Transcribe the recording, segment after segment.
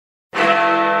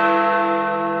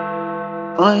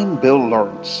I'm Bill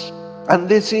Lawrence, and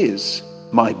this is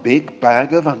My Big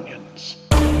Bag of Onions.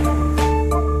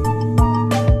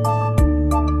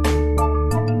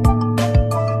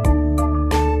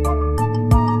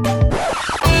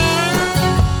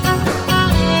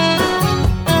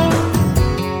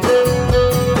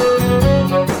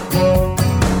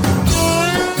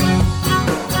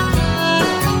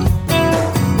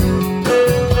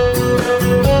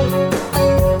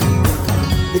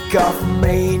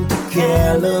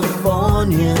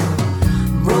 California,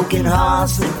 broken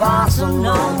hearts that pass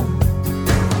unknown,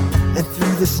 and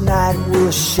through this night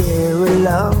we'll share a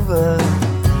lover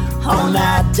on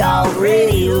that dog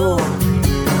radio.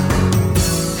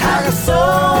 How can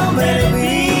so many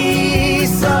be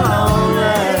so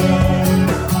lonely?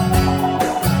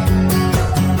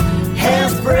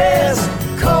 Hands pressed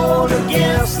cold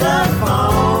against the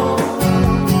phone.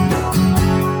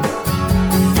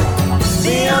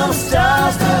 The young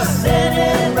stars are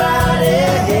standing right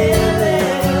ahead,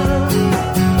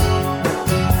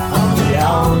 only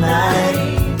all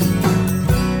night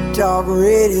talk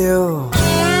radio.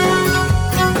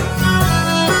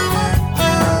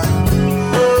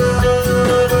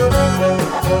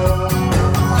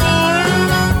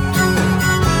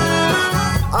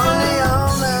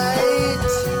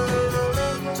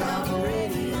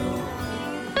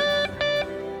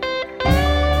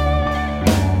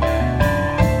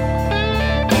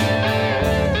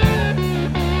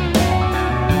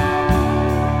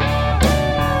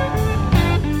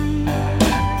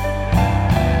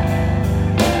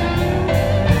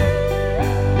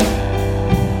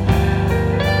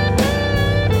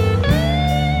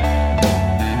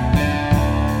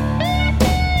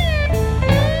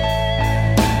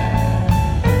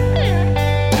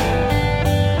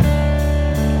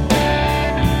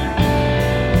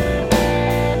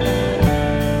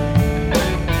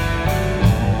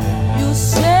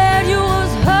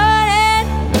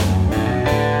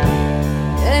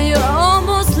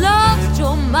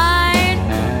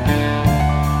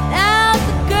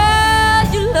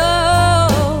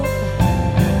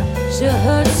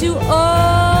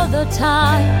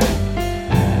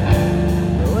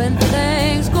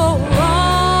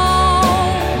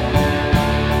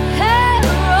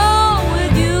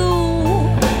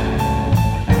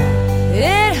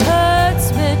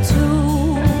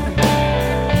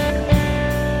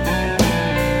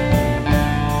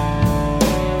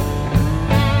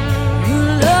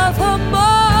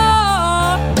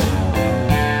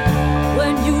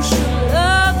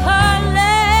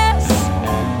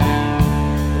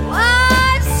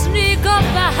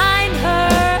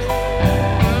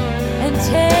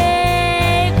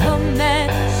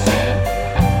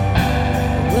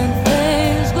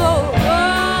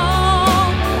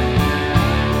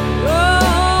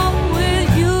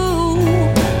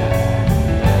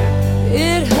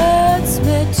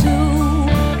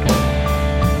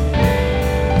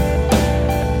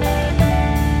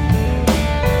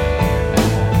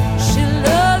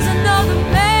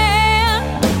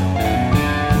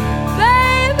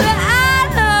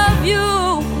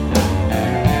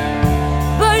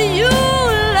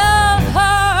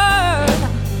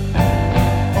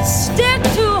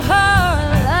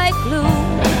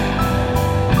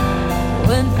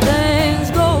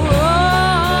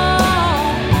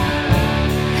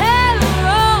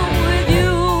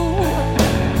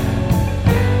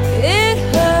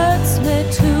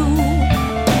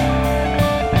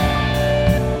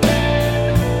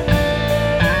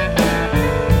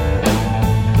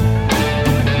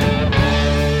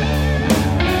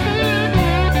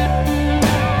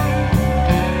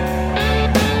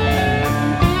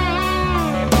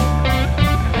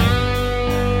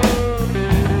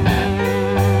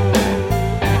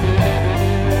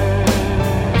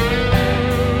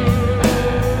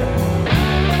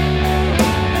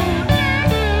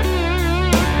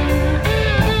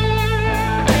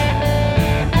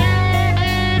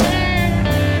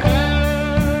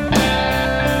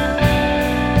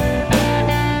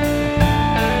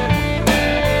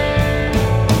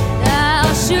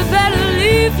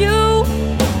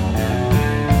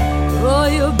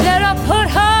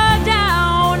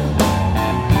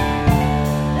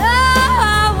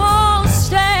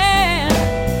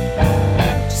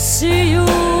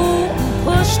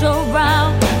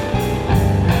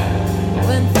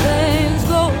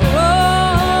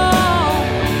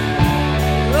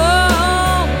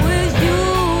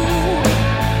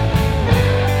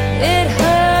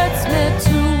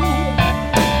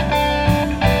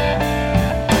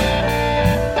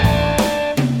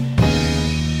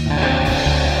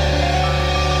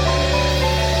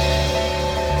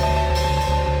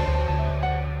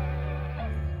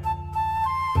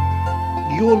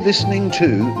 You're listening to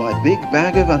My Big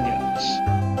Bag of Onions.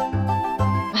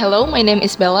 Hello, my name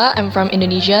is Bella. I'm from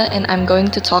Indonesia and I'm going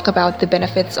to talk about the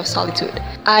benefits of solitude.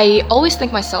 I always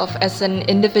think myself as an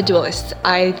individualist.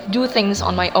 I do things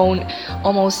on my own,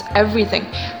 almost everything.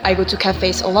 I go to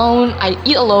cafes alone, I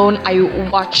eat alone, I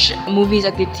watch movies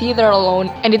at the theater alone,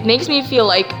 and it makes me feel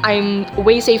like I'm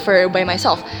way safer by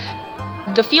myself.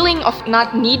 The feeling of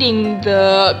not needing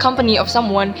the company of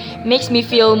someone makes me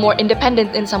feel more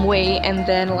independent in some way, and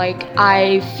then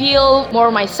I feel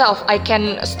more myself. I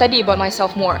can study about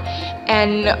myself more,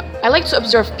 and I like to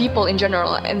observe people in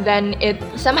general, and then it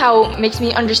somehow makes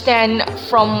me understand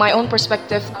from my own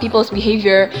perspective people's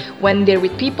behavior when they're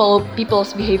with people,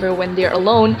 people's behavior when they're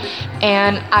alone,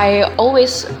 and I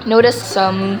always notice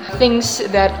some things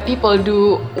that people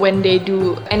do when they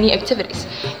do any activities.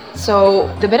 So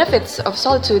the benefits of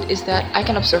solitude is that I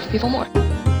can observe people more.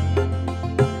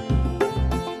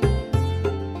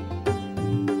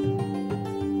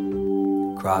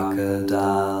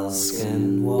 Crocodiles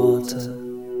skin water,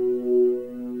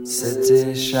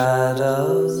 city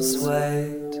shadows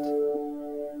wait.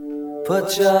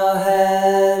 Put your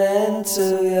head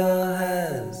into your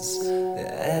hands, the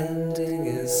ending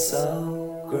is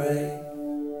so great.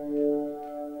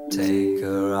 Take a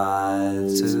ride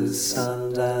to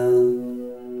sundown,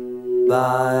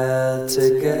 buy a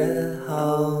ticket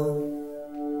home.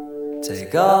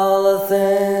 Take all the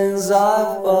things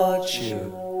I've bought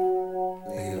you,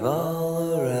 leave all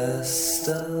the rest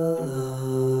alone.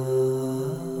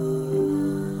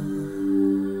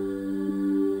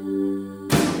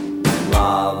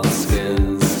 Marble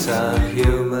skins turn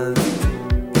human,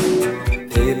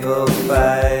 people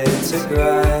fade to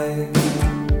grey.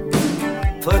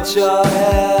 Put your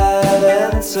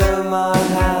head into my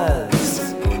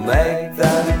hands, we'll make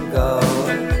them go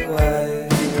away.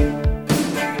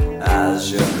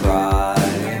 As you're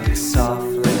crying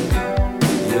softly,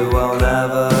 you will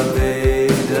never be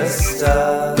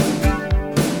disturbed.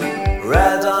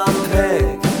 Red on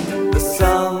pink, the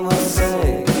sun will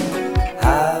sing.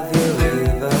 Have you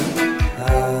even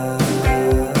heard?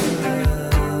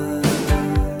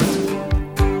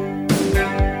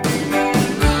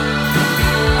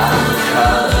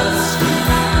 Colors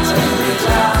take me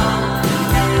down.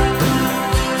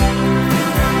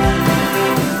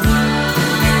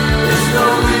 There's no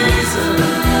reason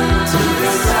to be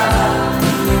sad.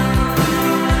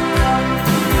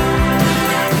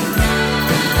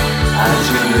 As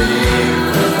you leave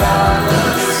without a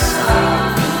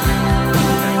sound,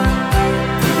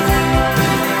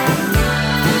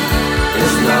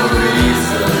 there's no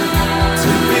reason to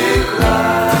be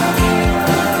glad.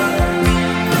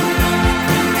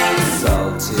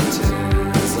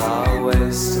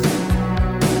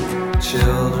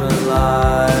 Children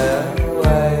lie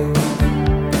awake.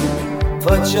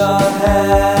 Put your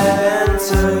head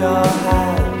into your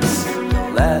hands,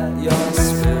 don't let your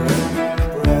spirit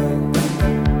break.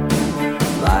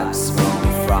 Black smoke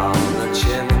from the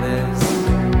chimneys,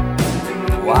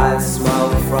 white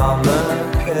smoke from the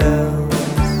hills.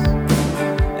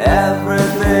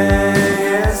 Everything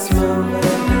is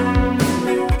moving,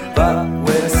 but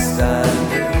we're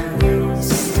standing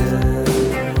still.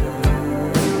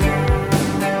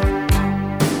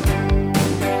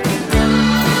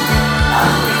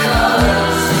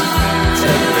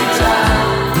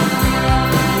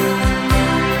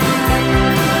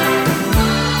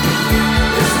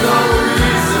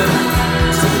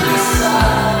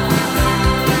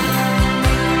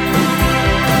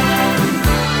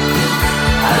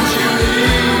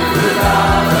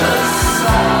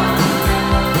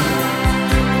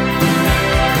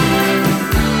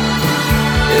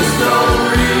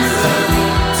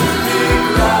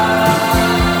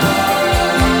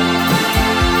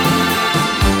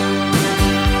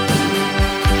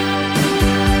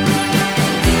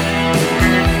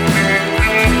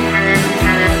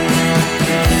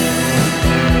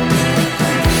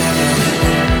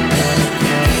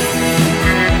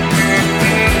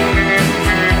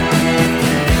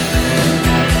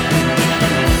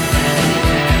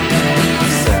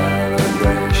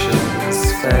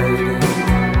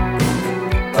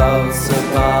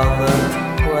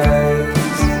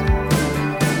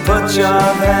 Put your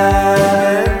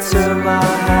head into my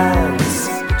hands,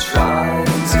 trying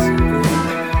to be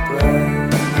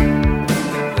brave.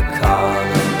 The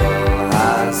carnival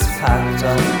has packed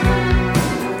up,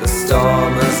 the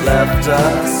storm has left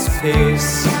us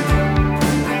peace.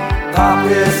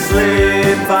 Pockets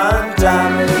sleep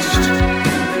undamaged,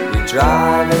 we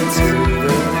drive into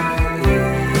the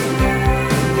east.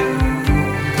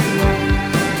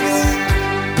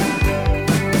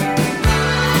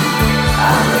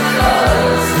 And the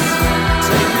colors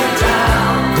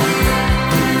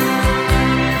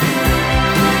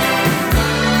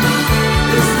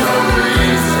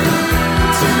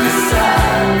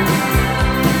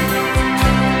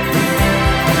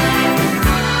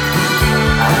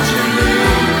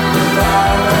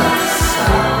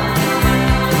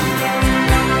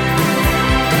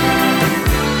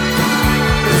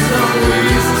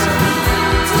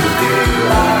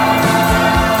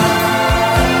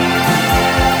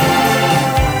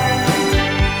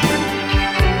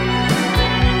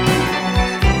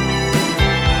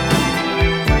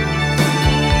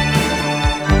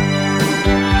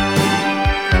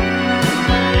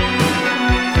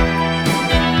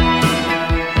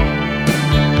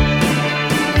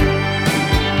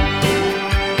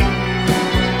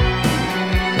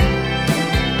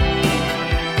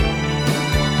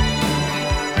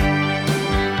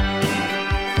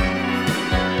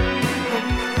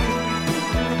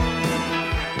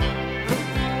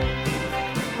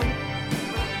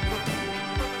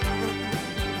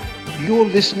you're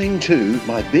listening to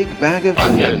My Big Bag of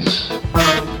Onions.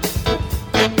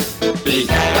 Big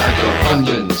bag of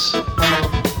onions.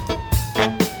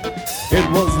 It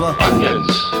was the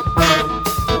Onions.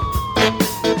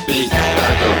 Big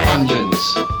bag of onions.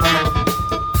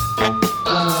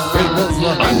 It was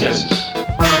the Onions.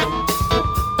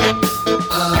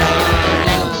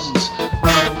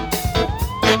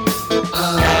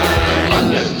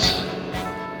 Onions.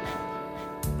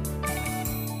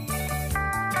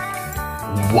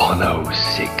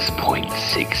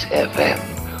 106.6 FM.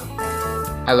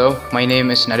 Hello, my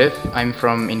name is Nadif. I'm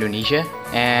from Indonesia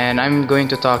and I'm going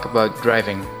to talk about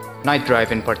driving, night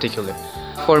drive in particular.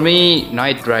 For me,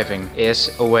 night driving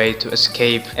is a way to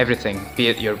escape everything, be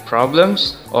it your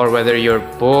problems or whether you're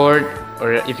bored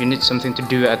or if you need something to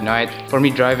do at night. For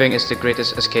me, driving is the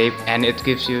greatest escape and it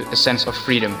gives you a sense of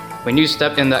freedom. When you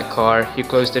step in that car, you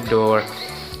close the door,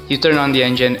 you turn on the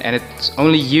engine and it's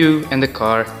only you and the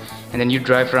car, and then you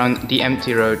drive around the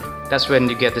empty road. That's when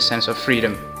you get the sense of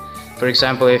freedom. For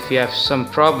example, if you have some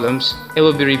problems, it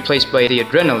will be replaced by the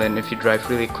adrenaline if you drive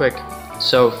really quick.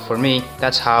 So for me,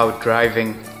 that's how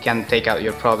driving can take out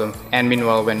your problem. And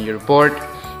meanwhile, when you're bored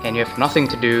and you have nothing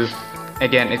to do,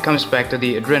 again, it comes back to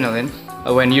the adrenaline.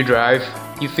 When you drive,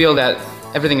 you feel that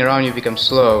everything around you becomes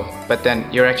slow, but then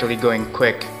you're actually going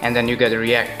quick, and then you gotta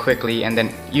react quickly, and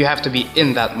then you have to be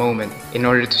in that moment in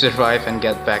order to survive and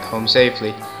get back home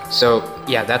safely. So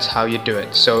yeah, that's how you do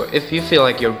it. So if you feel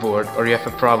like you're bored or you have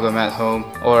a problem at home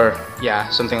or yeah,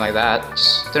 something like that,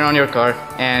 just turn on your car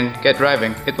and get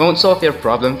driving. It won't solve your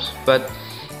problems, but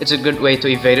it's a good way to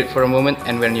evade it for a moment,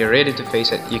 and when you're ready to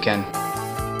face it, you can.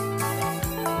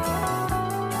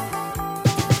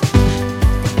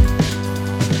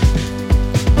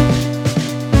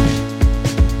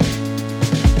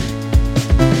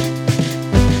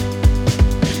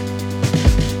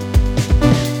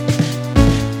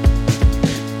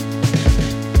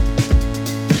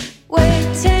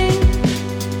 Waiting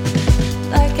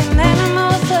like an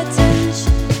animal for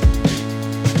attention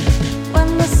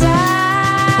when the silence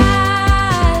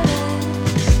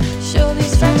show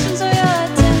these fractions of your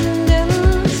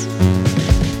attendance.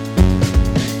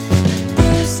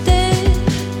 Bruised it,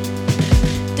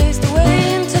 dazed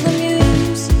away into the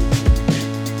music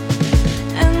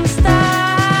and the style.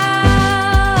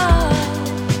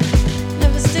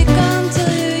 Never stick until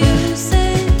you use it.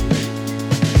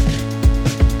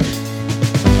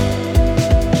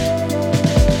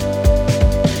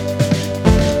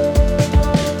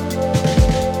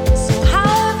 So how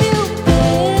have you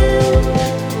been?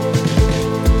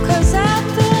 'Cause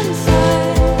I've been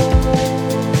fine.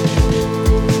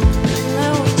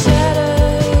 Now we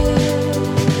chatted,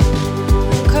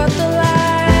 cut the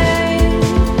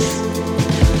lines.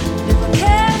 If I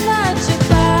care much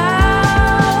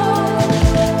about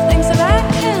things that I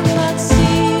cannot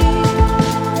see.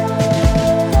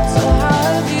 So how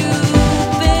have you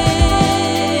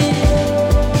been?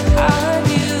 How have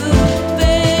you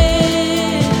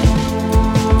been?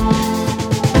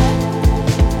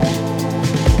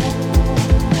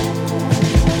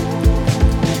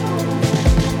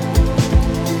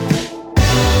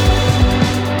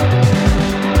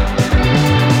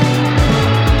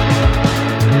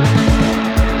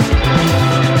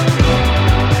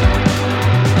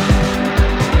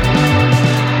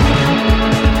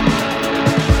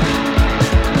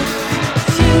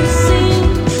 Few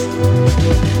scenes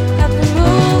have been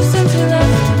moved since we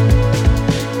left.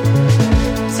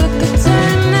 Took a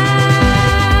turn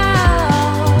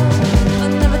now,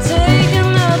 but never take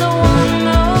another one.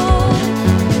 No,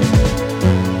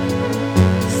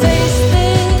 face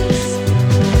this.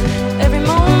 Every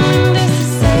moment is the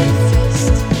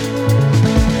safest,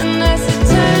 and as it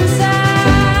turns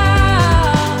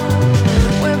out,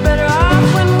 we're better off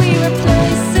when we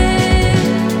replace it.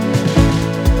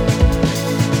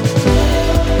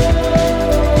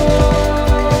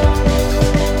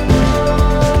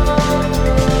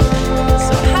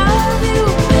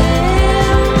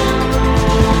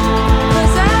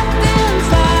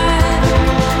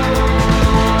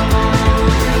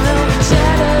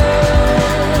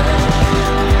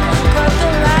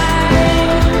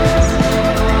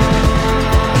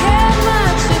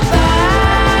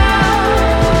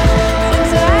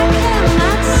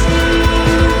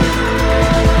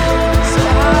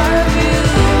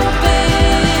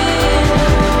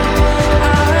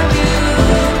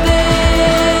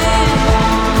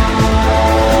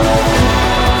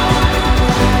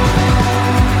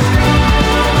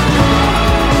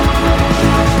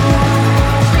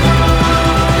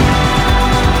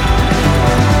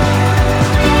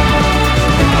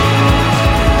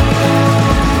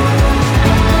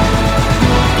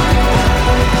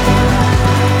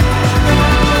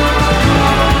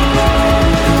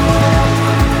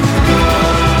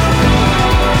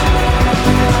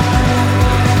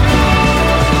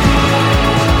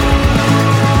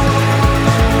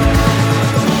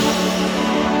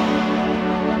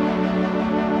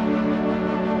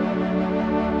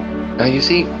 Now you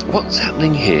see, what's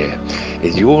happening here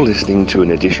is you're listening to an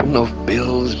edition of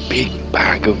Bill's Big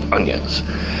Bag of Onions,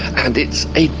 and it's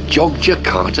a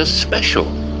Jogjakarta special.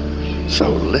 So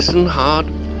listen hard,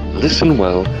 listen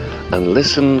well, and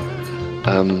listen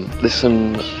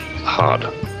hard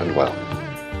and well.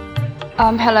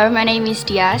 Hello, my name is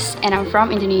Dias and I'm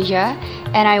from Indonesia,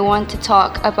 and I want to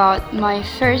talk about my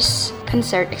first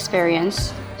concert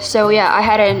experience. So yeah, I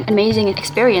had an amazing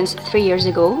experience 3 years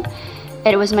ago.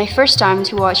 It was my first time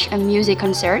to watch a music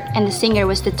concert, and the singer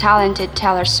was the talented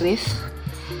Taylor Swift.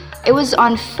 It was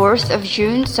on 4th of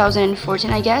June 2014,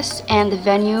 I guess, and the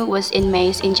venue was in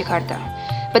Maze in Jakarta.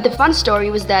 But the fun story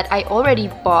was that I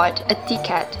already bought a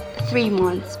ticket 3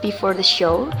 months before the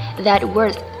show that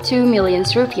worth 2 million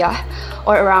rupiah,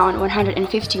 or around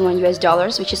 151 US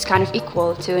dollars, which is kind of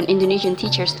equal to an Indonesian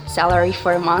teacher's salary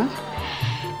for a month.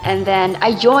 And then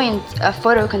I joined a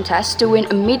photo contest to win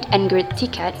a meet and greet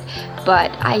ticket,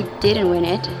 but I didn't win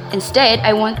it. Instead,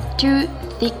 I won 2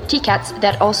 tickets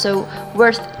that also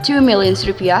worth 2 million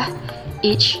rupiah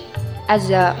each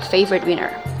as a favorite winner.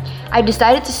 I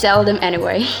decided to sell them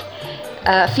anyway.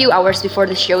 A few hours before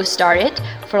the show started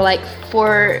for like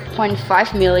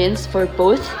 4.5 million for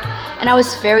both, and I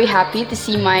was very happy to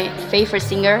see my favorite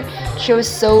singer. She was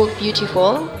so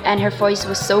beautiful and her voice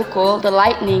was so cool. The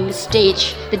lighting, the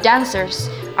stage, the dancers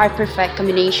are perfect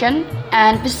combination.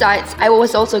 And besides, I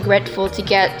was also grateful to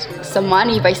get some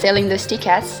money by selling those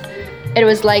tickets. It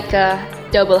was like a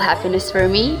double happiness for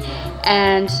me,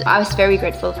 and I was very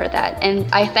grateful for that. And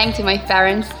I thank to my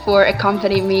parents for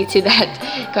accompanying me to that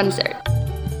concert.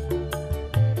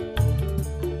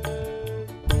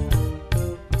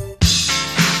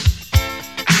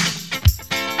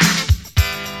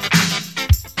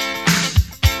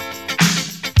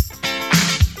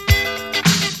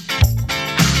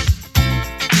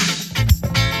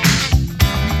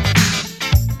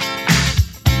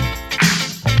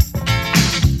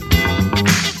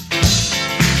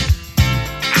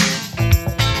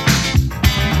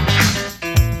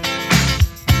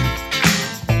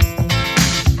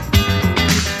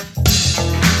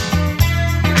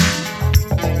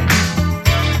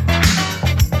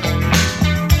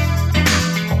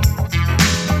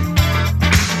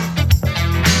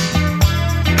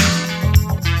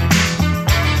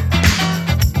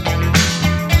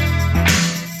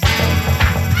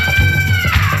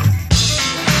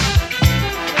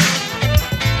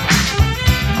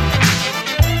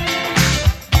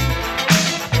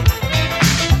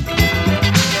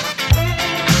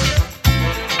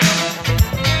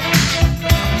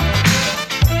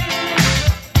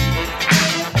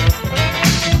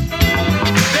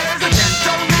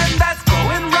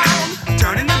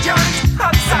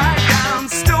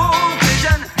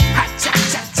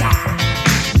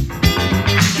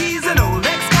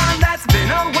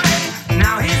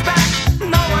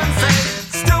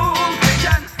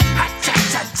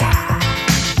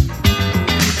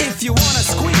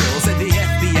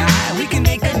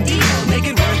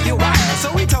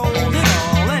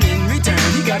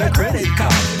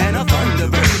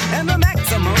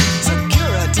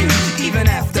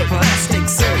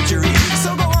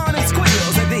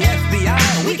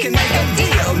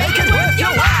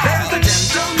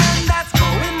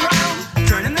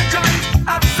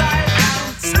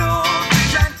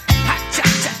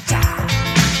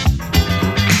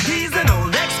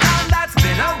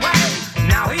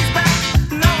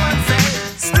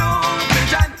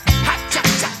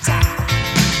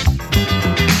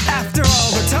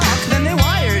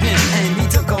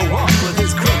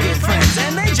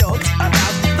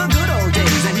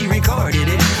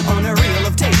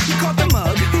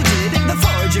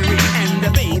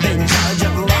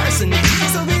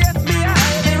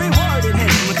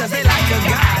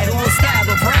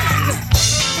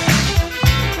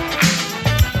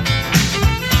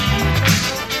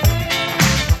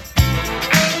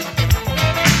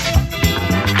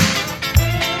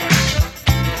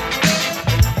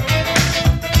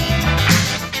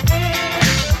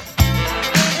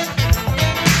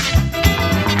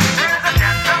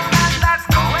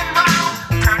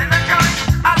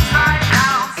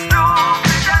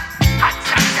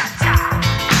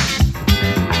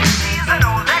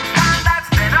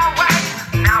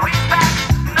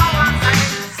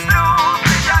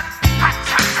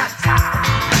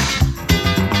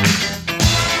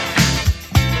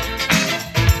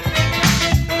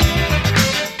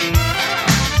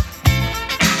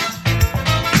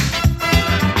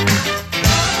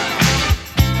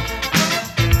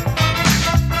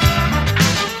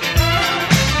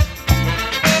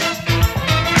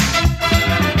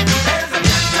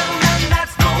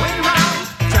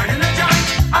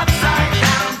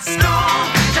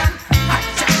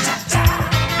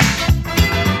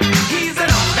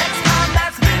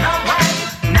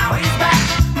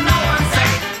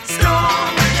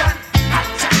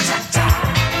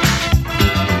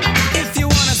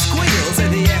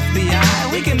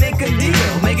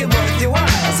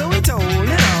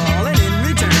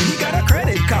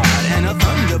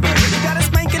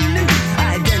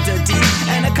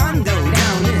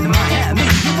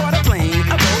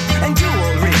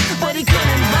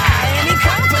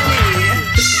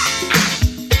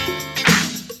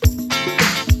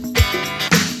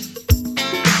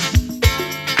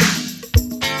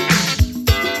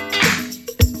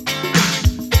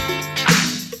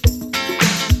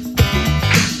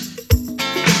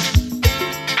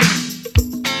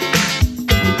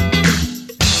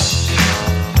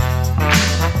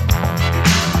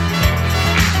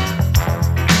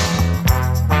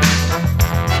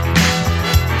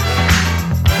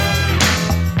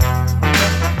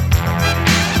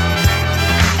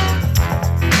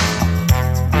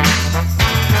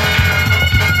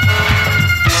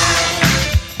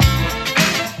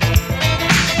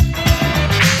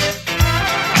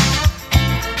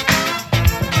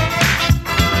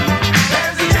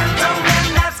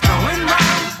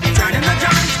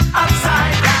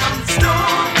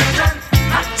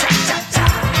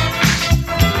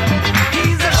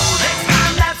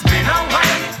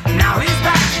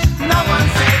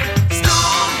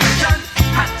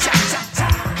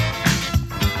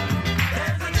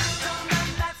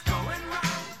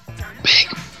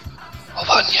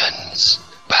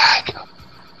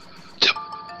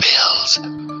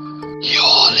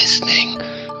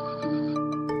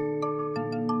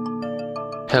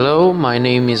 Hello, my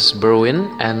name is Berwin,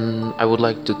 and I would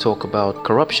like to talk about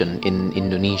corruption in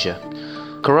Indonesia.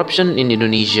 Corruption in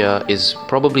Indonesia is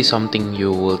probably something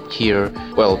you will hear,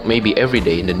 well, maybe every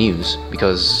day in the news,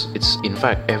 because it's in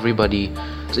fact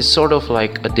it's sort of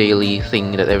like a daily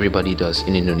thing that everybody does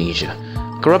in Indonesia.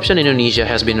 Corruption in Indonesia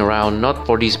has been around not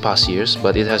for these past years,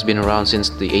 but it has been around since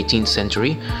the 18th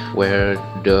century, where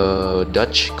the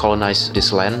Dutch colonized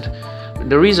this land.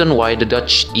 The reason why the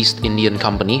Dutch East Indian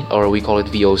Company, or we call it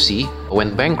VOC,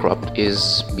 went bankrupt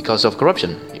is because of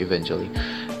corruption, eventually.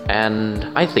 And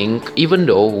I think even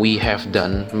though we have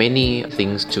done many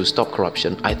things to stop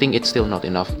corruption, I think it's still not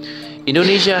enough.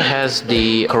 Indonesia has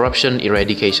the Corruption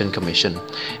Eradication Commission,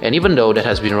 and even though that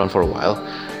has been around for a while,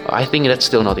 I think that's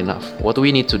still not enough. What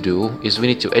we need to do is we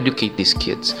need to educate these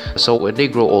kids, so when they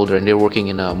grow older and they're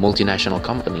working in a multinational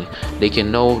company, they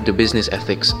can know the business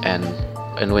ethics, and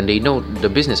when they know the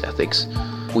business ethics,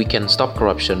 we can stop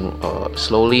corruption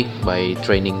slowly by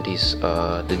training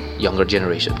the younger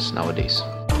generations nowadays.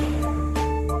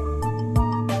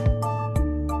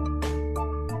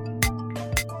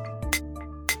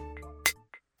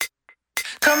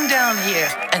 Come down here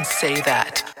and say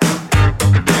that.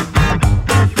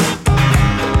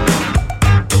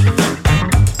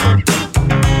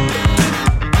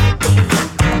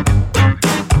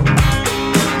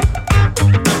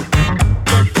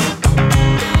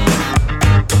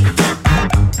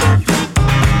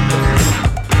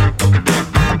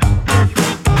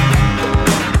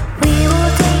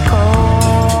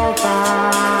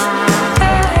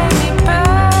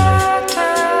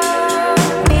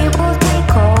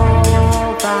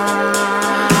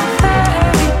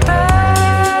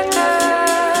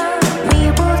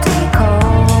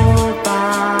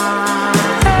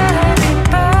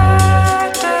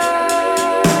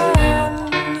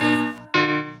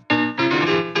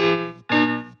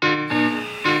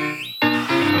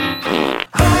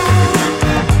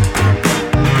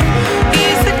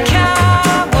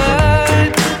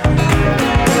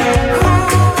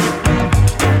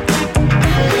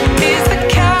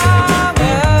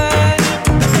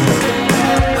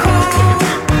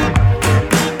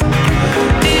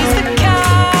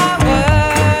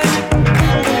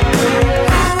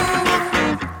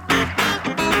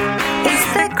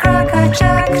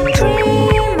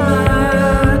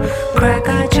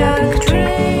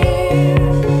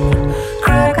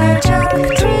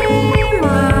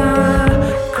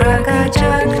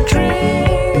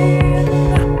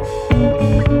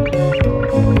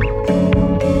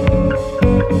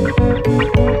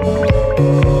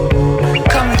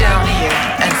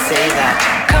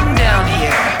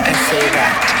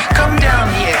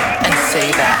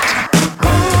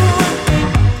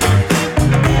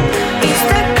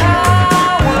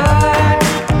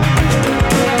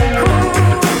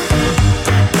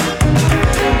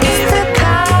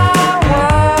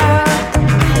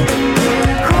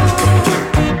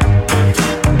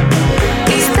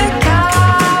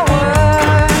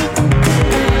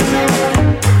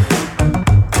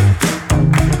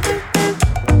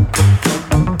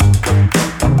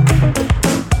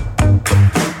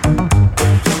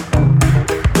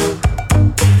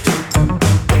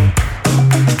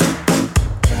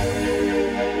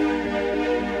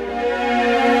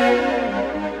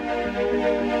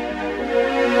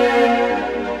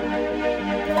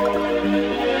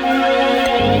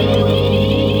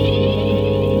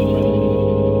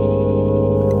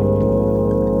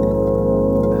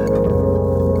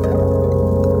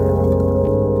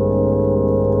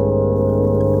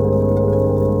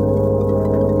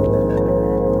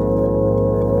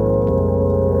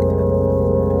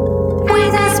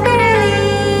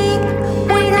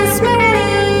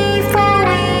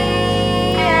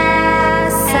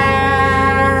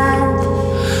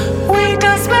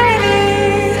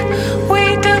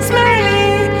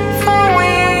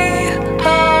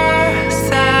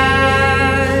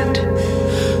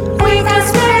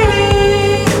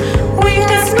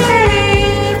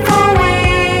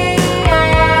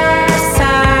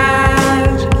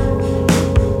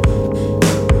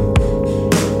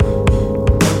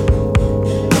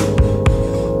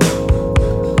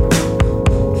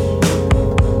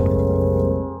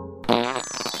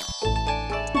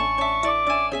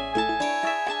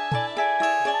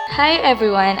 Hi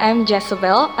everyone, I'm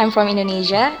Jezebel. I'm from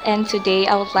Indonesia, and today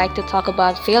I would like to talk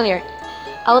about failure.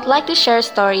 I would like to share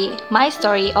my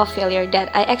story of failure that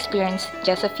I experienced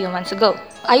just a few months ago.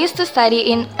 I used to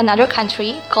study in another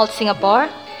country called Singapore,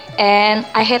 and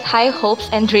I had high hopes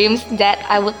and dreams that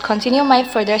I would continue my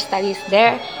further studies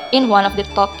there in one of the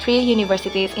top 3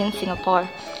 universities in Singapore.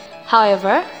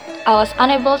 However, I was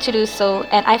unable to do so,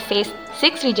 and I faced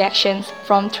 6 rejections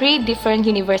from 3 different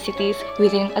universities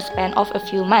within a span of a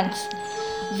few months.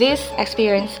 This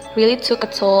experience really took a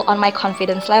toll on my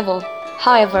confidence level.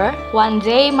 However, one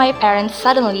day my parents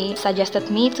suddenly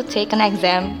suggested me to take an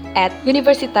exam at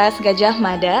Universitas Gadjah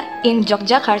Mada in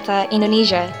Yogyakarta,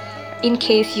 Indonesia. In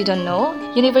case you don't know,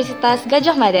 Universitas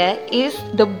Gadjah Mada is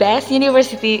the best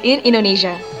university in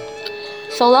Indonesia.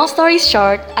 So long story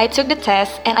short, I took the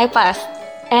test and I passed.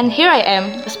 And here I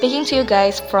am, speaking to you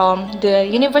guys from the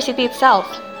university itself.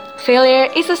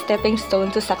 Failure is a stepping stone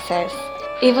to success.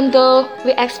 Even though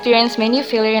we experience many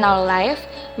failure in our life,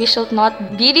 we should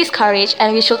not be discouraged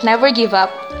and we should never give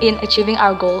up in achieving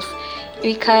our goals,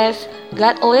 because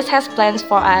God always has plans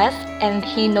for us and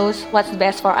He knows what's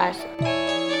best for us.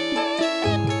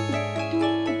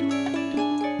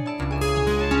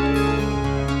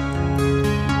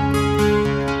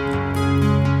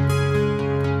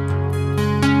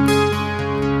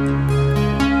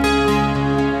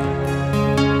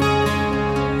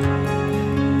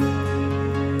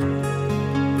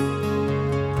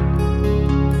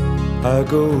 I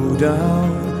go down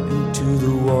into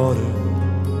the water,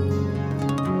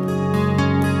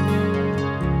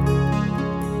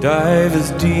 dive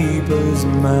as deep as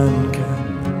man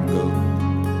can go,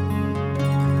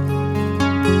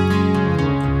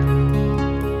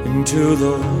 into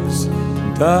those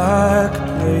dark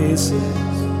places,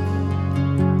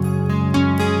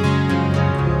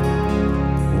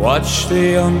 watch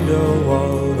the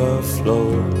underwater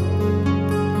flow.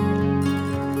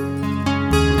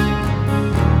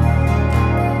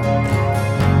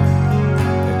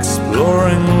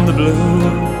 Exploring the blue,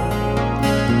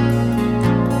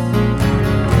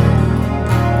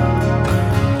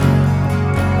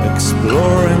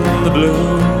 exploring the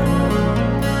blue,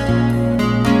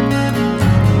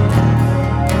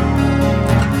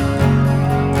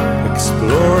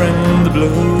 exploring the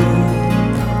blue,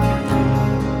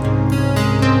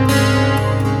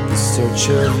 in search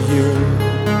of you.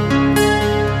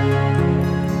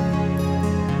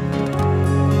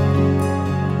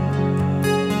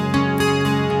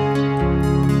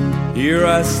 Here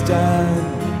I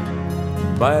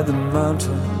stand by the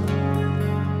mountain,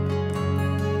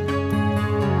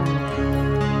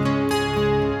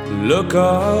 look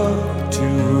up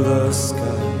to the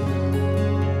sky,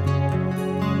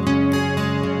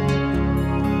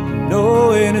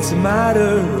 knowing it's a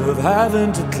matter of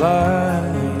having to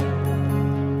climb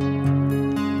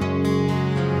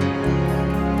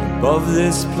above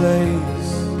this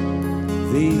place,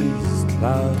 these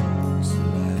clouds.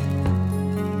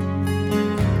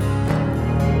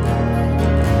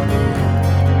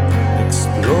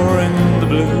 Exploring the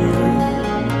blue,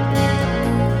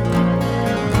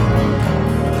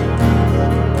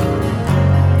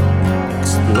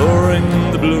 exploring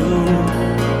the blue,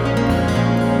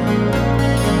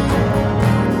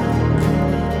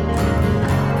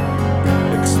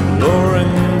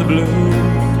 exploring the blue,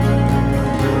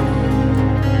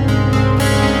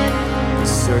 in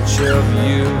search of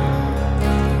you.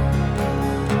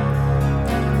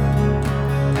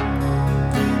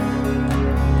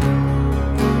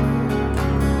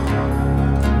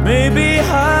 Maybe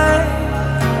high,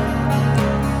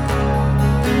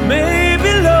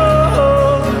 maybe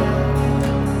low,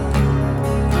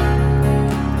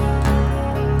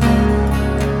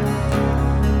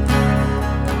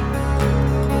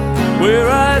 where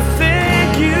I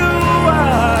think you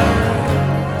are,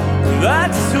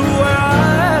 that's where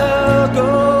I'll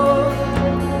go.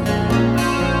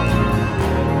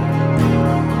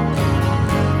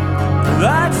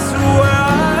 That's where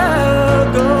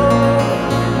I'll go.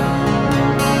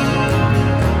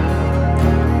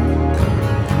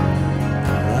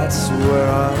 Where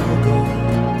I'll go.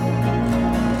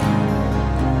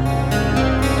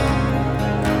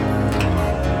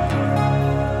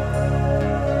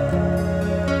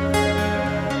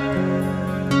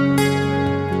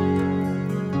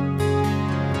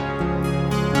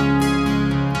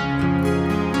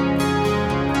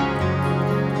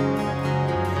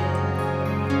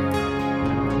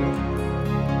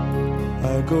 I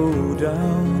go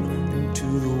down into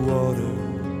the water,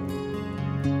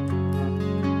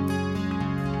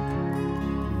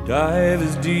 dive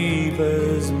as deep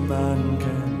as a man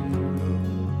can go.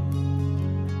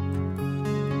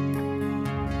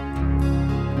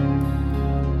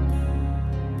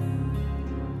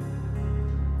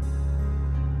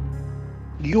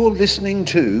 You're listening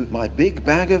to My Big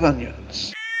Bag of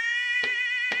Onions.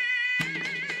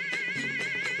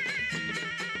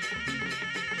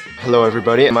 Hello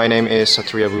everybody, my name is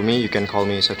Satria Bumi, you can call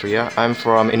me Satria. I'm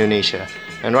from Indonesia,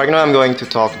 and right now I'm going to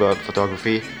talk about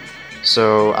photography.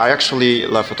 So I actually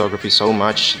love photography so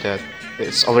much that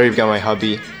it's already become my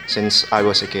hobby since I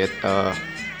was a kid.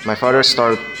 My father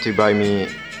started to buy me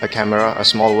a camera, a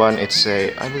small one.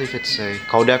 I believe it's a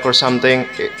Kodak or something.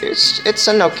 It's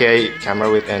an okay camera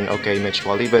with an okay image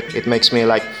quality, but it makes me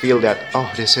like feel that,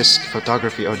 oh, this is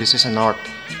photography, or this is an art,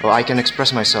 or I can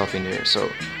express myself in here.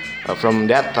 So from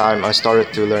that time, I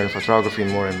started to learn photography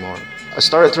more and more. I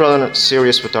started to learn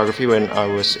serious photography when I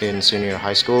was in senior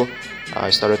high school.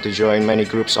 I started to join many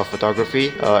groups of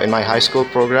photography in my high school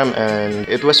program, and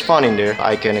it was fun in there.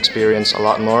 I can experience a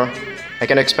lot more. I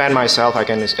can expand myself, I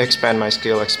can expand my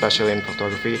skill, especially in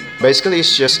photography. Basically,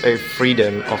 it's just a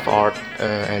freedom of art,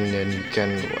 and then you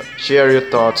can share your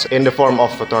thoughts in the form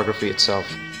of photography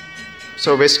itself.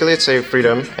 So basically, it's a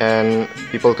freedom, and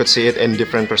people could see it in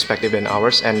different perspective than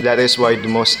ours, and that is why the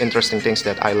most interesting things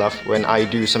that I love when I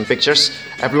do some pictures,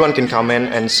 everyone can come in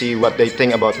and see what they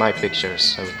think about my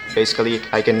pictures. So basically,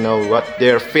 I can know what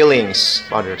their feelings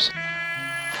of others.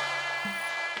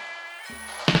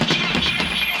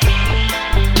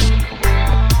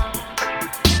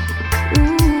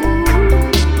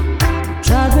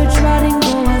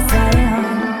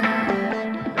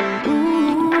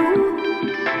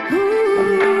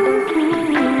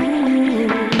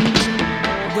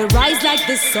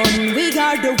 The sun, we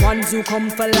are the ones who come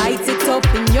for light it up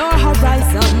in your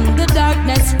horizon. The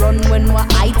darkness run when we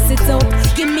heights it up.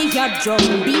 Give me your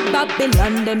drum, beat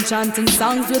Babylon, them chanting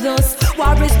songs with us.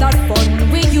 War is not fun,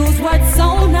 we use word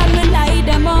sound and we light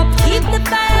them up. Keep the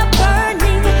fire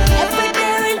burning, every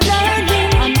day we're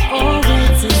learning. And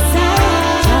always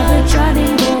inside, travel,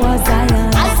 go a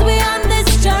Zion. As we on this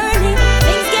journey,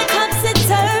 things get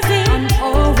topsy-turvy. And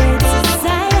always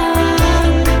Zion.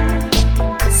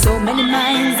 So many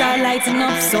minds are lighting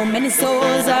up, so many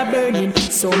souls are burning.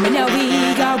 So many are we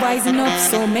are rising up,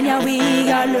 so many are we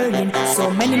are learning. So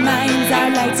many minds are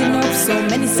lighting up, so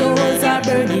many souls are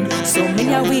burning. So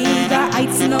many are we are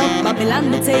lighting up,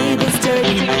 Babylon the table's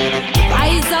turning.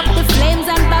 Rise up the flames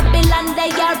and Babylon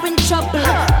they are in trouble.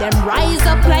 Then rise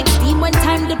up like steam when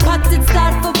time the pot it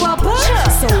start for bubble.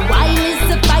 So while is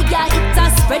the fire it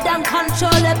has spread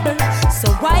uncontrollable.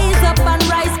 So rise up and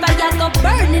rise fire go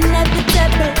burning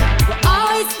inevitable. We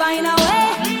always find a way,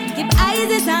 give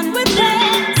eyes and we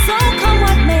play. So come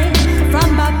what may,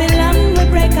 from Babylon we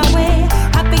break away.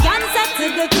 Happy answer to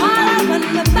the call, when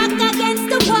we're back against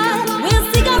the wall. We'll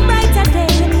see a brighter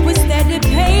day, we steady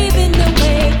paving the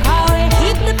way. How we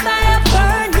keep the fire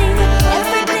burning,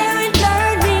 every day we're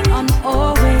learning. On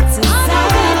our way to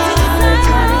Zion.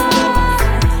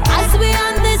 As we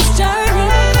on this journey,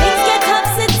 things get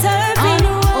topsy-turvy.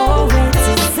 On our way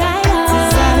to Zion.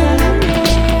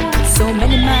 So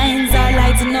many minds are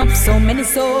lighting up, so many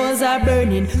souls are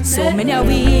burning. So many are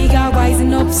we are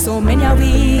rising up, so many are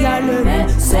we are learning.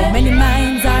 So many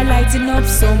minds are lighting up,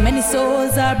 so many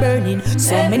souls are burning.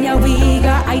 So many are we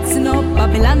are lighting up,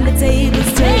 Babylon the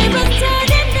table's turning.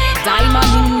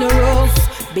 Diamond in the rough,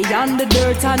 beyond the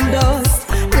dirt and dust,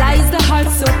 lies the heart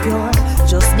so pure.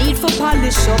 Just need for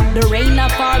polish up. The rain a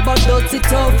fall but dirty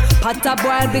tough. Pot a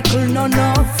boil be cool no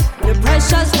enough. The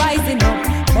pressure's rising up,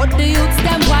 but the youths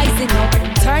them rising up.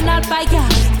 Turn out fire,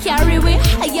 carry we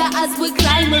higher as we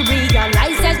climb. We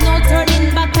realize there's no turning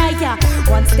back higher.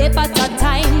 One step at a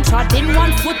time, trotting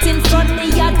one foot in front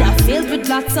the other, filled with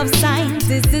lots of signs.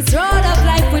 This is road of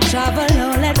life we travel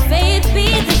on. Let faith be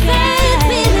the guide,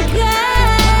 be the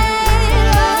guide.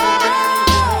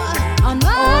 On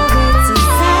our way to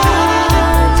Zion.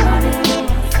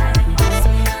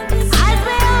 As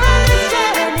we're on this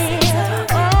journey,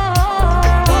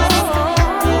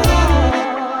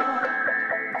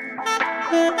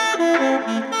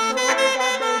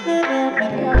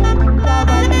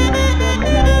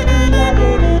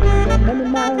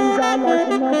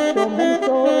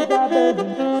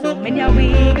 so many are we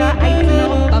got I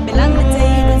know Babylon the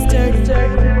table's turning.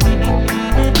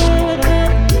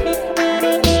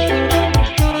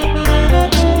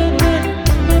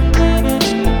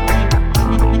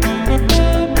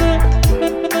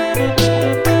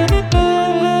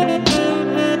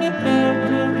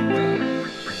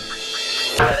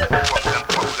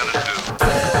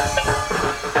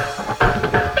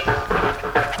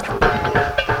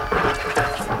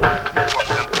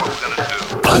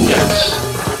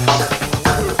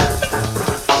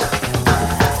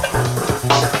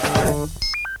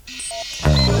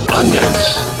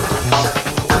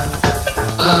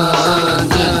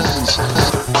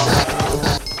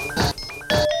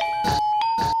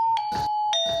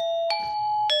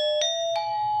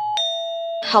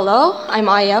 Hello, I'm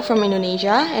Aya from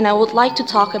Indonesia, and I would like to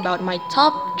talk about my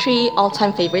top 3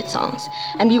 all-time favorite songs.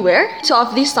 And beware, 2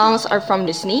 of these songs are from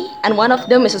Disney, and one of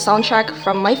them is a soundtrack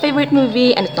from my favorite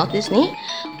movie, and it's not Disney,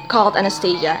 called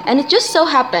Anastasia, and it just so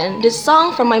happened this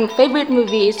song from my favorite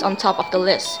movie is on top of the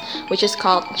list, which is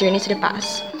called Journey to the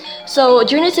Past. So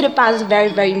Journey to the Past is a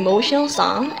very, very emotional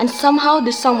song, and somehow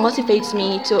this song motivates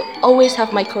me to always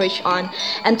have my courage on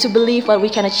and to believe what we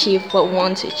can achieve, what we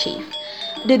want to achieve.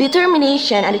 The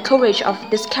determination and the courage of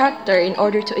this character in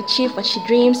order to achieve what she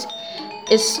dreams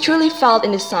is truly felt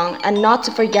in this song, and not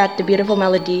to forget the beautiful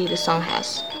melody the song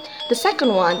has. The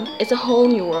second one is A Whole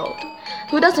New World.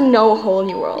 Who doesn't know A Whole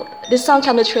New World? This song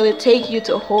can literally take you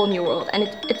to a whole new world, and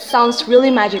it sounds really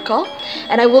magical,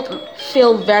 and I will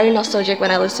feel very nostalgic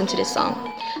when I listen to this song.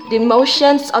 The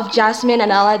emotions of Jasmine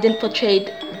and Aladdin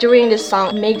portrayed during this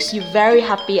song makes you very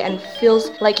happy and feels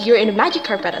like you're in a magic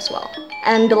carpet as well.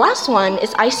 And the last one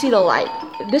is I See the Light.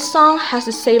 This song has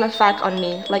the same effect on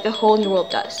me like A Whole New World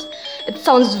does. It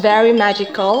sounds very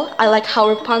magical. I like how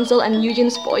Rapunzel and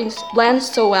Eugene's voice blend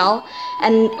so well,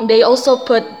 and they also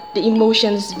put the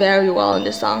emotions very well in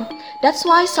the song. That's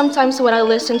why sometimes when I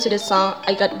listen to this song,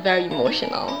 I got very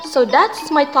emotional. So that's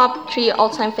my top 3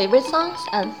 all-time favorite songs,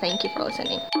 and thank you for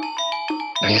listening.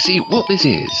 Now you see what this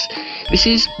is. This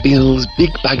is Bill's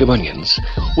Big Bag of Onions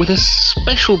with a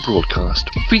special broadcast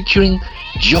featuring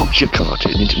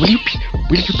Jogjakarta. Will you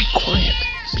be quiet?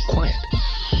 Be quiet.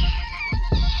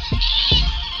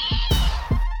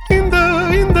 In the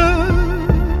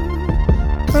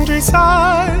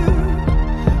countryside,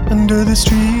 under the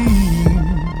streams,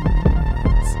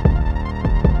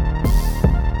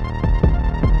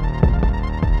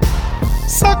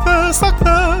 suck the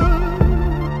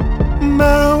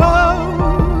marrow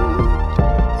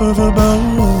out of a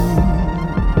bones.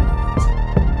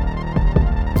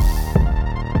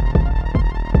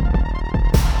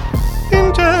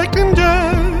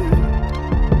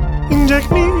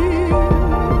 Inject me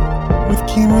with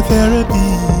chemotherapy.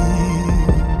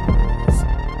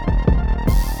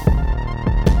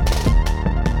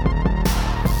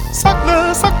 Suck the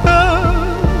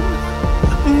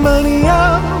money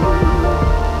out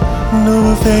of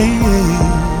a face.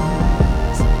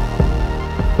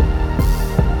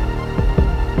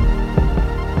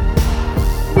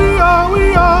 We are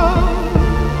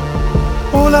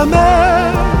all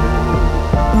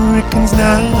Americans now.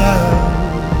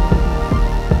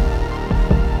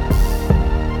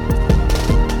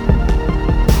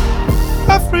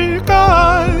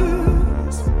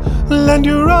 Africa's land,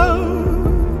 Europe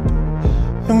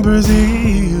and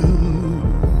Brazil.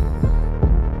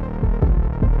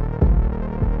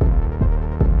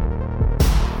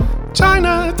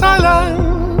 China,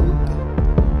 Thailand,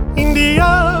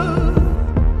 India,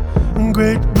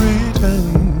 Great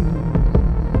Britain.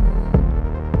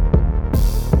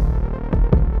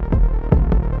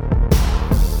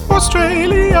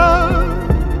 Australia,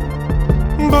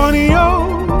 Borneo,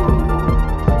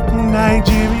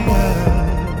 Nigeria.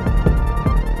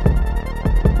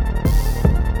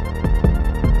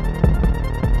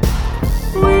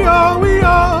 We are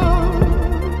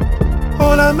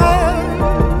all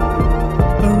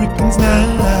Americans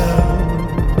now.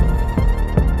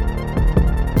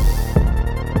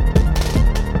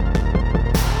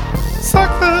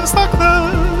 Suck the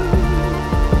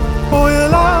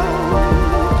oil out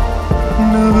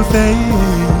of a face.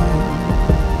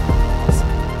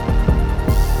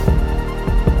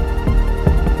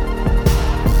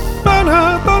 Burn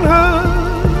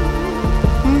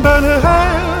her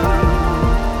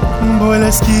hair, boil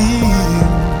her skin.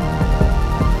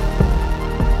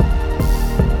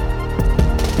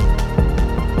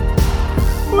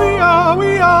 We are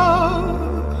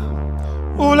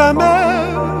all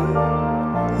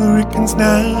Americans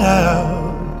now.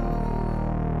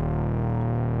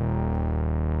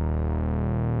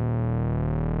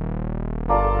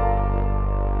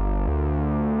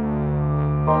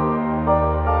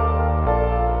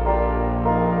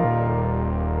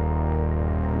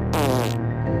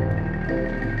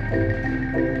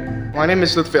 My name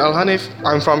is Lutfi Al-Hanif.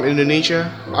 I'm from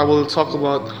Indonesia. I will talk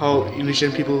about how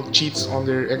Indonesian people cheat on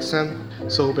their exam.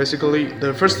 So basically,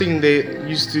 the first thing they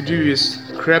used to do is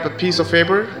grab a piece of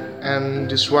paper and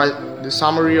just write the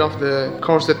summary of the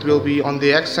course that will be on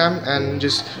the exam and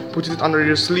just put it under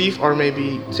your sleeve, or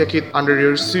maybe take it under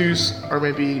your shoes, or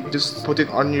maybe just put it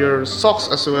on your socks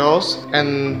as well.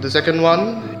 And the second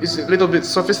one is a little bit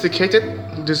sophisticated.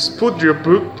 Just put your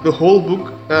book, the whole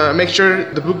book, make sure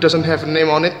the book doesn't have a name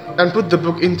on it, and put the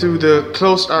book into the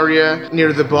closed area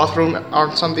near the bathroom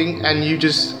or something, and you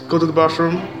just go to the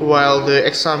bathroom while the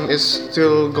exam is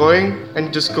still going,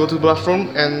 and just go to the bathroom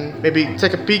and maybe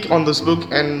take a peek on this book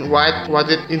and write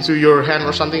it into your hand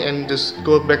or something, and just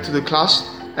go back to the class.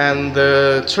 And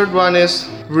the third one is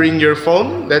bring your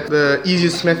phone. That's the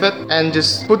easiest method, and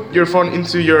just put your phone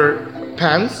into your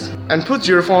pants and put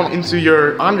your phone into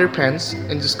your underpants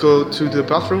and just go to the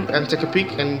bathroom and take a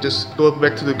peek and just go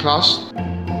back to the class.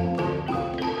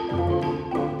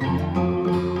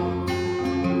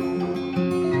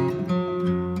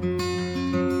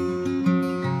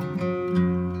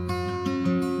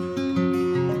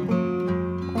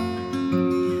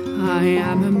 I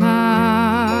am a man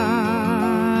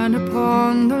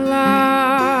upon the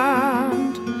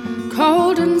land,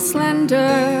 cold and slender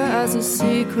as a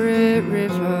secret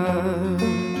river,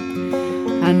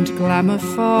 and glamour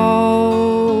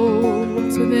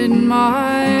folds within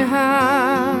my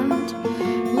hand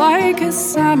like a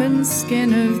salmon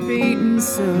skin of beaten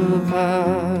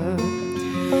silver.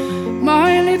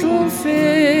 My little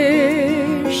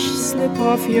fish, slip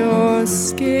off your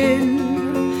skin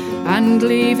and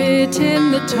leave it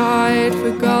in the tide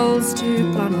for gulls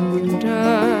to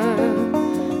plunder.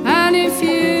 And if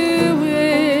you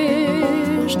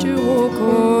wish to walk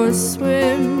or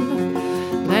swim,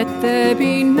 let there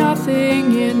be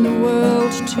nothing in the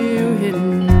world to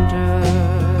hinder.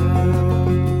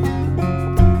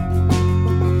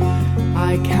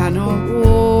 I cannot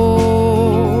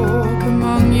walk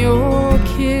among your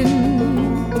kin,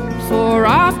 for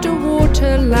after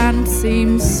water land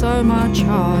seems so much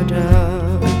harder.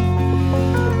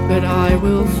 But I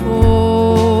will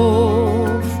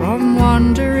fall from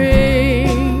wandering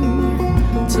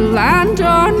to land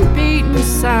on beaten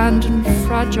sand and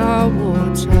fragile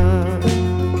water.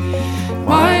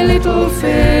 My little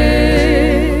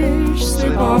fish,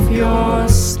 slip off your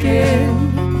skin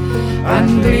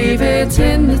and leave it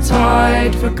in the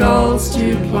tide for gulls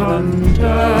to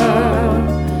plunder.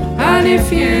 And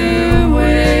if you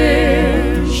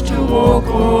wish to walk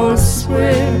or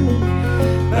swim,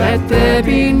 let there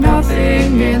be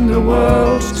nothing in the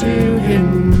world to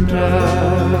hinder.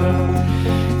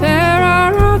 There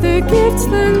are other gifts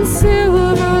than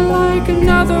silver, like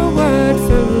another word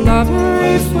for lover.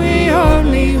 If we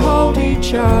only hold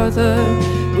each other,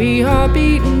 we are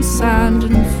beaten sand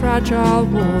and fragile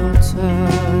water.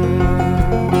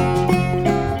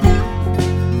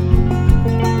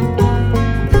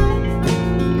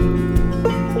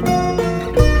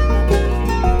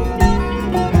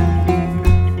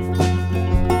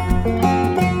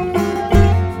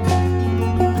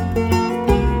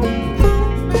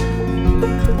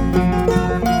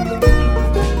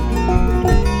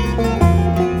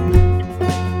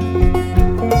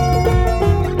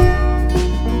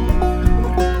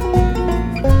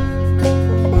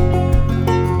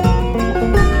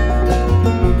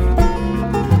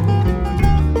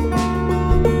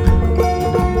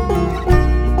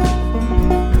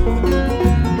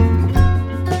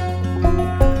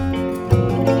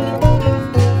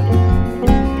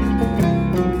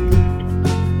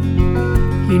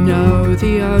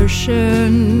 The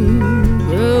ocean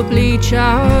will bleach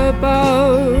our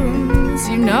bones.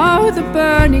 You know the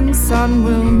burning sun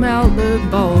will melt the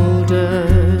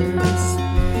boulders.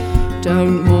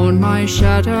 Don't mourn my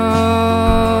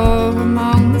shadow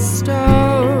among the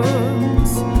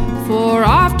stones, for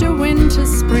after winter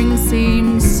spring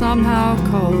seems somehow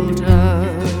colder.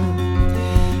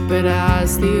 But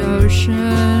as the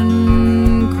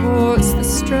ocean courts the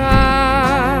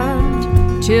strand,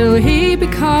 till he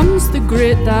becomes the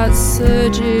grit that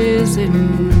surges in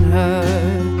her,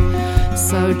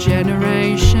 so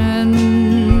generations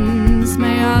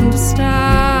may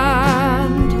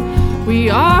understand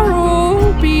we are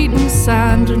all beaten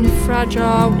sand and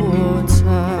fragile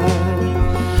water.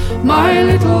 My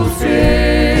little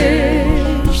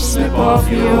fish, slip off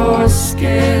your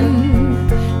skin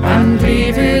and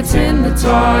leave it in the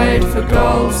tide for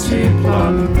gulls to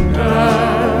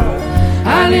plunder.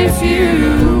 And if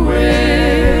you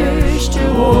wish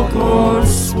to walk or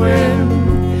swim,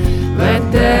 let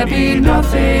there be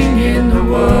nothing in the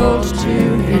world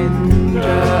to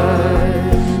hinder.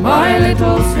 My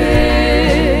little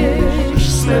fish,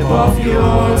 slip off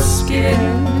your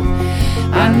skin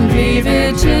and leave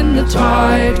it in the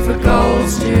tide for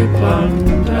gulls to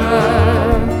plunder.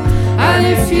 And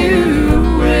if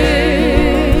you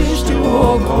wish to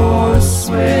walk or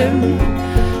swim,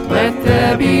 let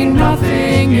there be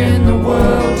nothing in the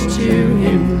world to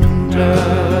hinder.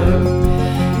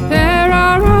 There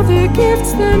are other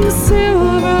gifts than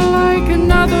silver, like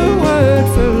another word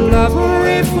for lover.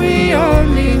 If we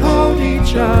only hold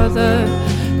each other,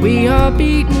 we are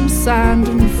beaten sand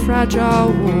and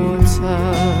fragile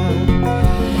water.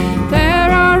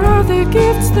 There are other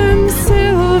gifts than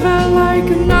silver, like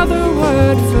another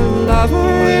word for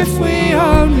lover. If we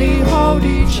only hold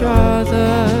each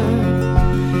other,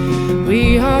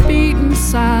 we are beaten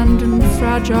sand and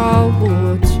fragile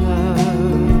water.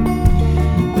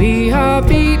 We are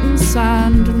beaten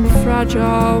sand and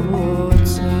fragile water.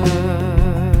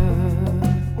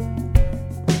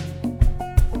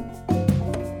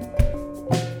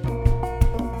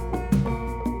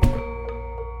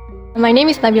 My name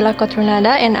is Nabila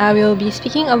Kotrunada, and I will be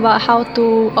speaking about how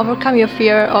to overcome your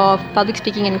fear of public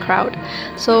speaking in crowd.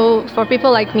 So for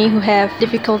people like me who have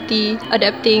difficulty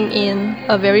adapting in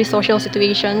a very social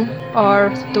situation or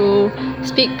to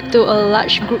speak to a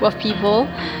large group of people,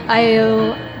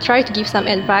 I'll try to give some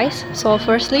advice. So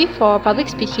firstly, for public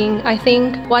speaking, I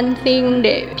think one thing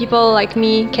that people like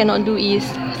me cannot do is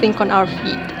think on our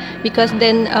feet, because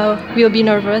then we'll be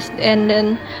nervous and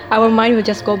then our mind will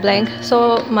just go blank.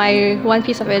 So my one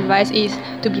piece of advice is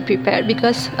to be prepared,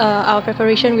 because our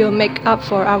preparation will make up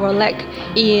for our lack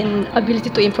in ability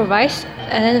to improvise.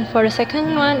 And for the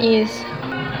second one is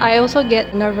I also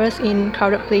get nervous in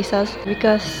crowded places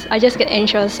because I just get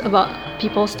anxious about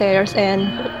people's stares and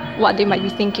what they might be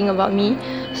thinking about me.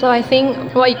 So I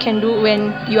think what you can do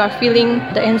when you are feeling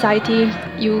the anxiety,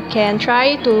 you can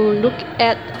try to look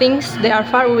at things that are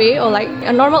far away or like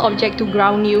a normal object to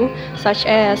ground you, such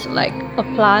as like a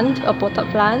plant, a potted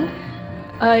plant.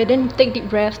 Then take deep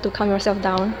breaths to calm yourself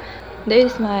down. That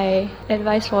is my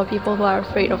advice for people who are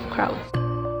afraid of crowds.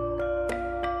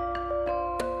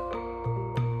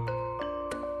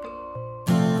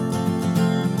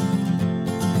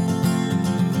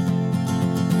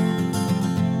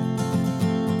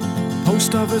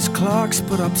 Post office clerks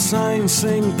put up signs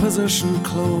saying position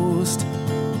closed,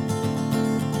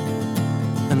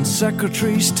 and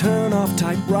secretaries turn off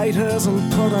typewriters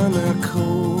and put on their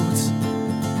coats,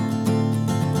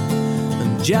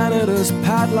 and janitors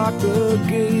padlock the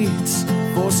gates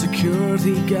for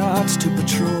security guards to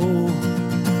patrol,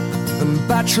 and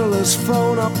bachelors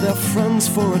phone up their friends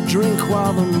for a drink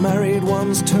while the married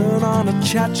ones turn on a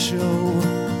chat show.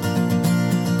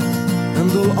 And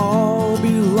they'll all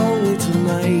be lonely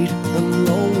tonight and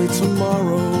lonely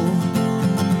tomorrow.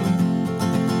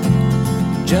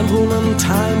 Gentlemen,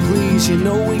 time please, you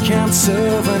know we can't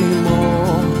serve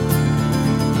anymore.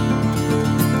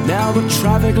 Now the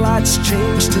traffic lights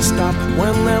change to stop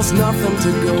when there's nothing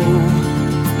to go.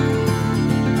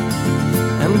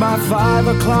 And by 5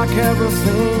 o'clock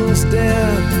everything's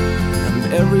dead,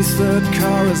 and every third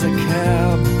car is a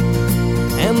cab.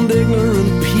 And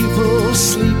ignorant people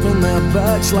sleep in their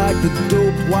beds like the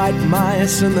dope white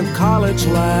mice in the college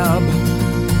lab.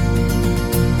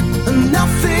 And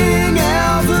nothing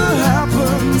ever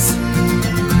happens,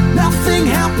 nothing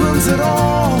happens at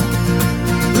all.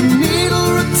 The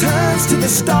needle returns to the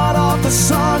start of the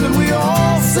song, and we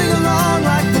all sing along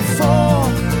like before.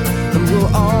 And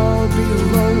we'll all be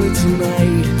lonely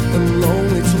tonight and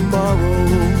lonely tomorrow.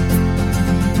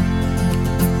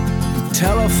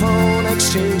 Telephone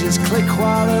exchanges click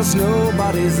while there's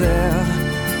nobody there.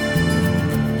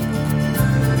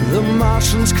 The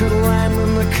Martians could land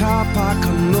in the car park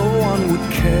and no one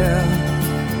would care.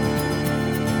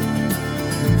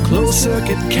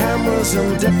 Closed-circuit cameras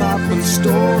and department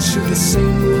stores shoot the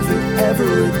same movie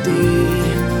every day.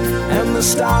 And the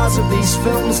stars of these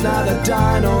films neither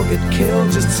die nor get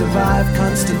killed, just survive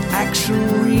constant action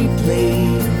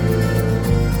replay.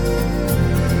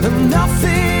 And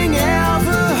nothing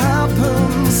ever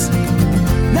happens,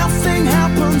 nothing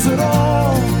happens at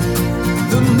all.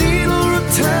 The needle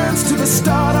returns to the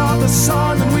start of the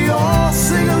song, and we all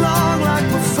sing along like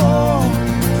before.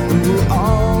 And we'll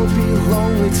all be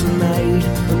lonely tonight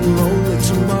and lonely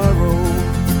tomorrow.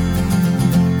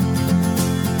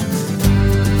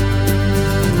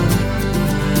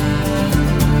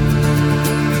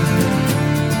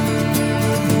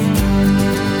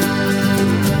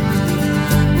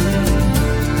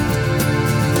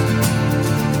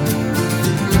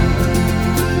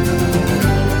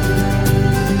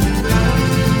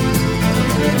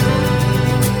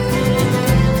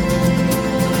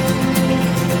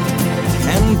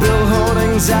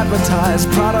 Advertise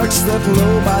products that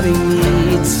nobody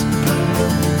needs,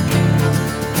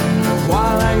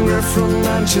 while Anger from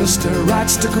Manchester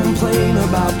writes to complain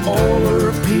about all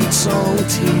the repeats on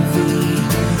TV,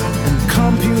 and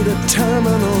computer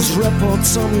terminals report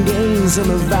some gains in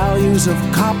the values of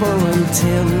copper and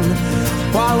tin,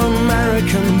 while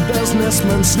American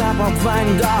businessmen snap up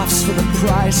Van Goghs for the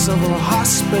price of a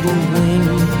hospital wing.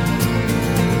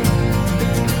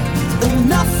 And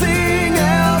nothing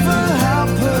ever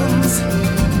happens,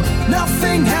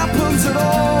 nothing happens at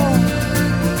all.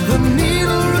 The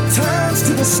needle returns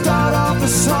to the start of the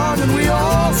song, and we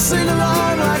all sing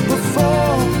along like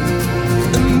before.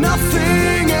 And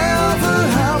nothing ever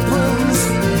happens,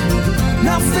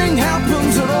 nothing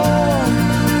happens at all.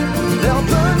 They'll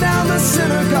burn down the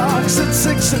synagogues at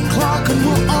 6 o'clock, and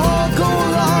we'll all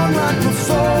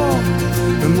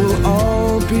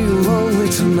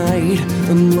tonight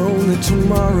and lonely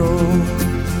tomorrow.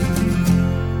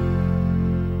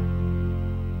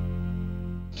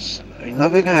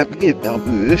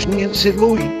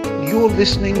 You're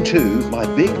listening to My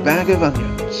Big Bag of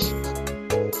Onions.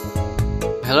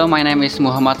 Hello, my name is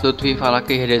Muhammad Lutfi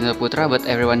Falaki Hidensa Putra, but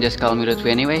everyone just call me Lutfi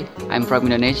anyway. I'm from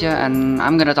Indonesia and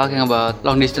I'm gonna talking about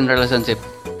long distance relationship.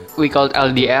 We call it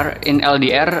LDR. In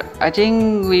LDR, I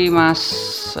think we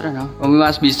must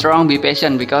be strong, be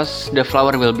patient, because the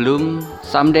flower will bloom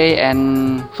someday.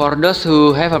 And for those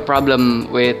who have a problem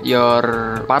with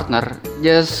your partner,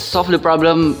 just solve the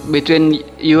problem between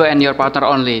you and your partner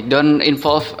only. Don't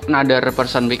involve another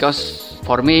person, because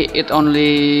for me it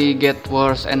only get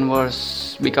worse and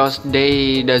worse, because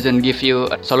they doesn't give you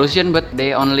a solution, but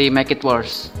they only make it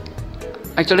worse.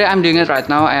 Actually, I'm doing it right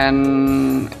now,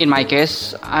 and in my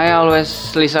case, I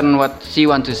always listen what she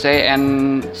want to say,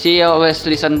 and she always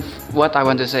listen what I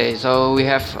want to say. So we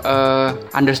have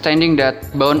understanding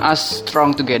that bound us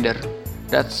strong together.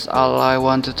 That's all I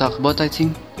want to talk about, I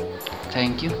think.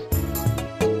 Thank you.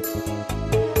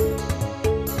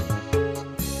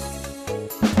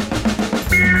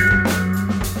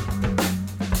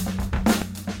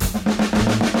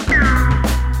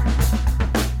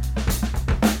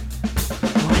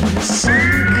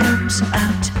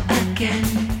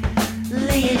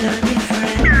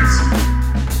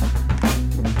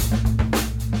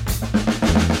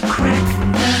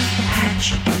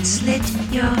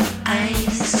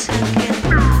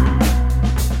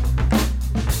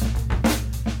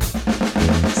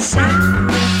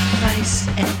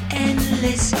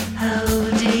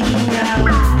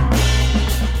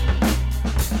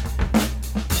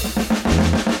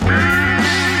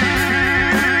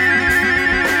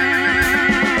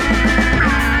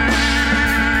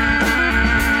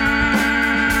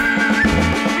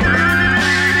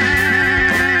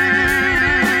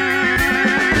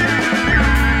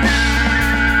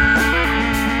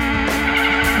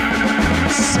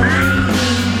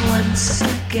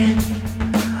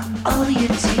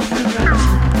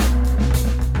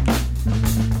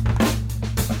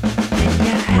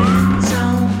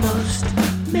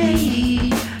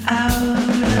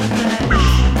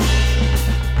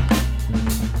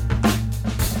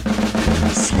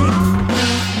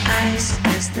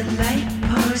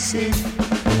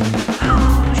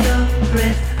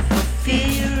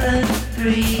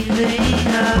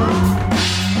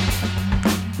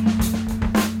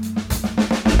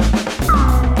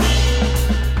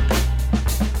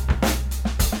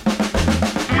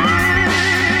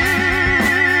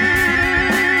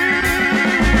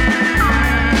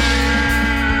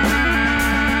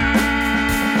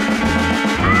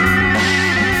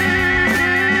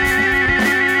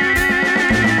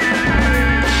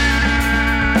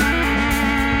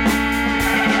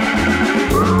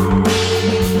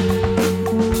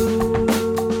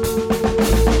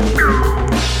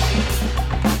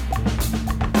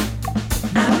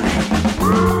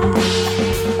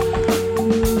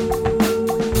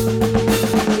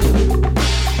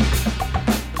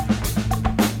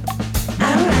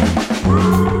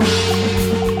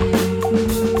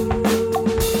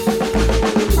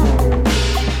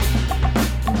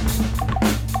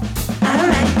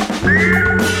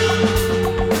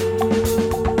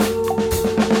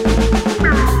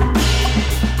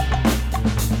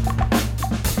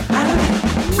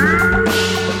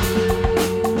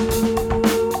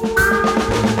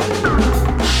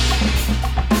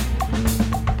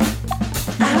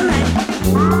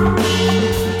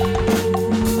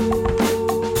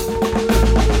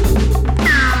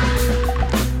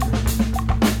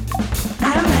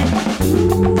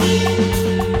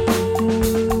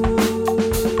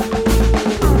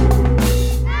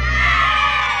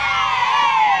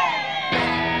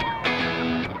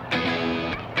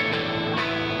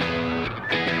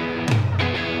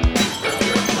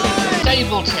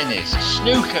 Table tennis,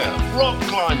 snooker, rock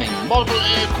climbing, model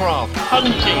aircraft,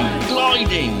 hunting,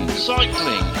 gliding,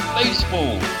 cycling,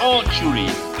 baseball, archery,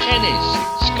 tennis,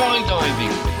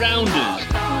 skydiving, rounders,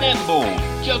 netball,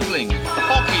 juggling,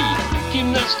 hockey,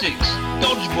 gymnastics,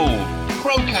 dodgeball,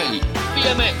 croquet,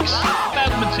 BMX,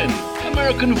 badminton,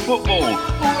 American football,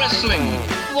 wrestling,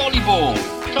 volleyball,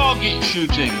 target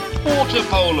shooting, water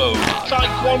polo,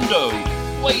 taekwondo,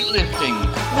 weightlifting,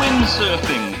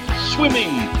 windsurfing,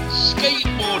 swimming,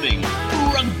 skateboarding,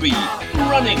 rugby,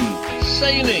 running,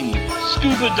 sailing,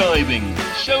 scuba diving,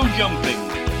 show jumping,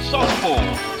 softball,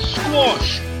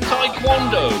 squash,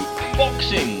 taekwondo,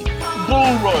 boxing,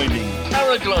 bull riding,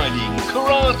 paragliding,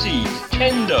 karate,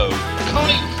 kendo,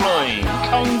 kite flying,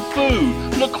 kung fu,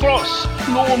 lacrosse,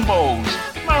 lawn bowls,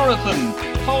 marathon,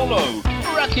 polo,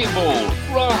 racquetball,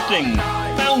 rafting,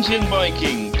 mountain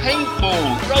biking, paintball,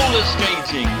 roller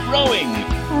skating, rowing,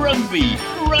 rugby,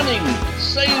 running,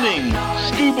 sailing,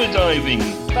 scuba diving,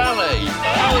 ballet,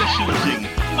 parachuting,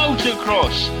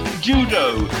 motocross,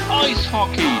 judo, ice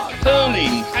hockey,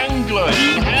 hurling, hang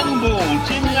gliding, handball,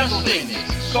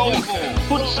 gymnastics, golf,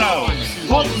 futsal,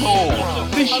 football,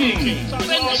 fishing,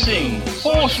 fencing,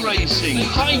 horse racing,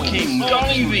 hiking,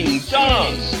 diving,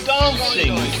 dance,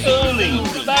 dancing, curling,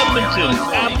 badminton,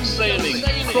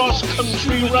 abseiling,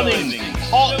 cross-country running,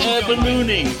 hot air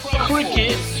ballooning,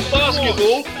 cricket,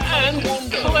 basketball, and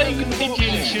clay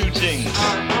pigeon shooting.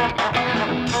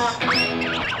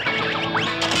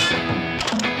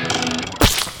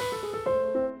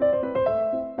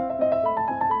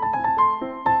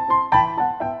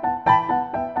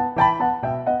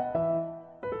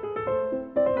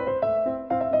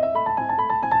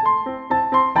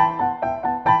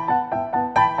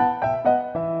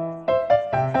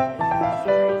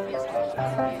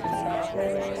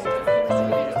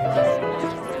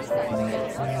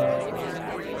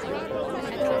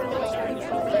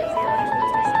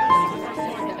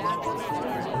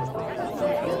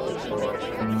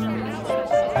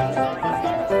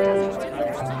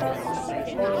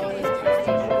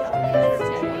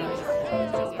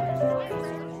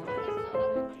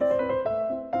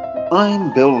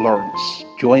 I'm Bill Lawrence.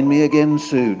 Join me again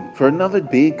soon for another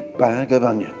big bag of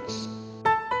onions.